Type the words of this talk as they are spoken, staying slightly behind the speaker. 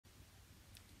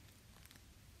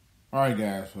All right,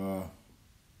 guys.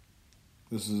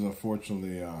 This is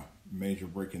unfortunately major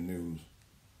breaking news.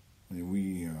 I mean,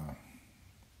 we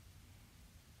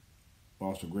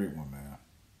lost a great one, man.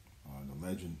 The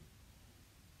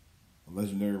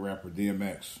legendary rapper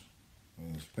DMX,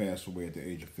 has passed away at the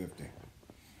age of 50.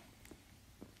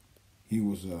 He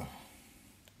was a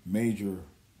major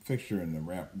fixture in the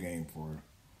rap game for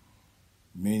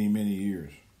many, many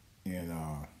years,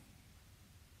 and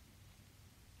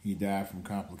he died from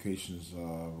complications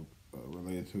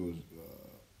related to his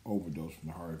overdose from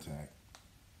the heart attack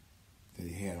that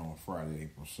he had on Friday,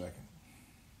 April 2nd.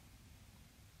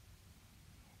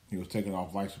 He was taken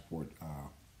off life support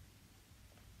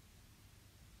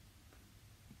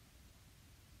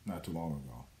not too long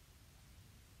ago.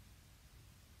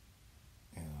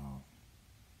 And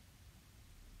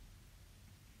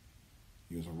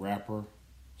he was a rapper,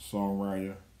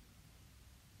 songwriter,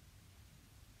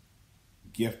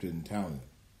 gifted and talented.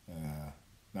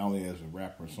 Not only as a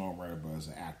rapper and songwriter, but as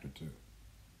an actor too.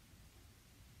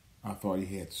 I thought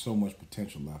he had so much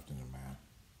potential left in him, man.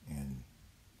 And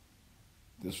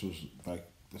this was like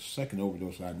the second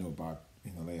overdose I knew about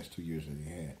in the last 2 years that he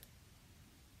had.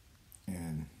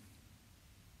 And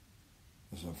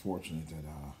it's unfortunate that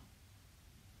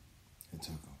it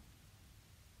took him.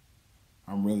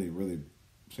 I'm really, really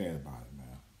sad about it,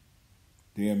 man.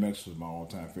 DMX was my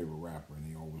all-time favorite rapper, and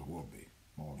he always will be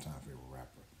my all-time favorite rapper.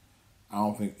 I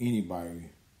don't think anybody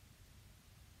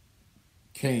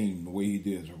came the way he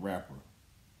did as a rapper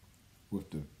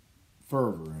with the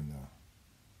fervor and the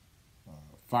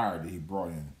fire that he brought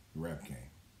in the rap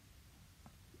game.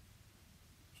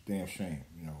 It's a damn shame,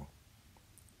 you know.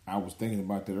 I was thinking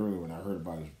about that earlier when I heard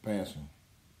about his passing.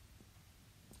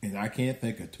 And I can't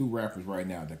think of two rappers right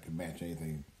now that could match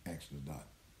anything X has done.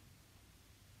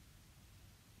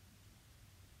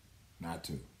 Not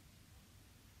two,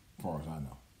 as far as I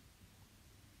know.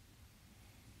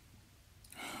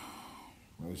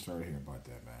 Really sorry to hear about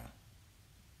that, man.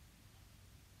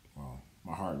 Well,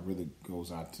 my heart really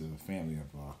goes out to the family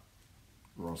of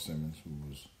Earl Simmons, who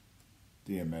was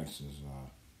DMX's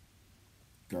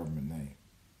government name.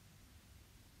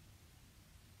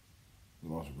 We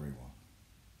lost a great one.